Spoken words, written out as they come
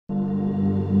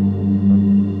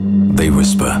They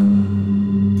whisper,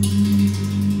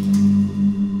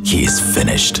 he is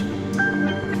finished.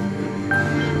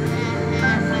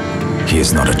 He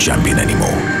is not a champion anymore.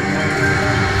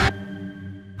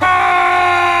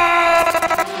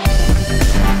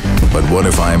 But what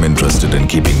if I am interested in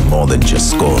keeping more than just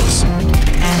scores?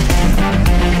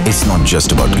 It's not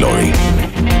just about glory.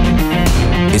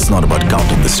 It's not about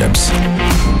counting the steps,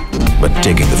 but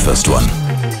taking the first one.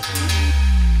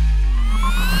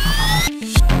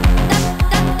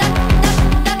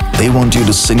 They want you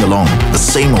to sing along the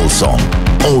same old song,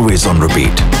 always on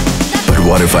repeat. But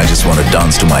what if I just want to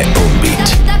dance to my own beat?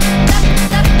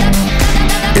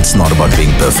 It's not about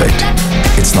being perfect.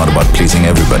 It's not about pleasing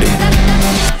everybody.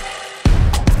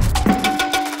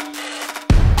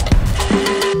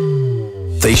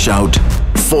 They shout,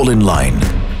 fall in line,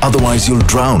 otherwise you'll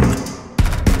drown.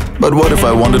 But what if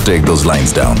I want to take those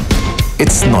lines down?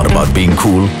 It's not about being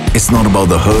cool, it's not about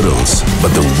the hurdles,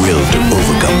 but the will to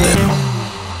overcome them.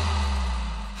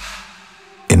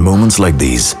 In moments like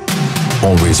these,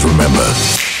 always remember,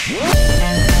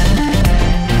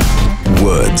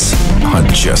 words are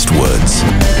just words,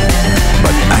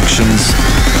 but actions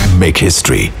make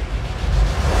history.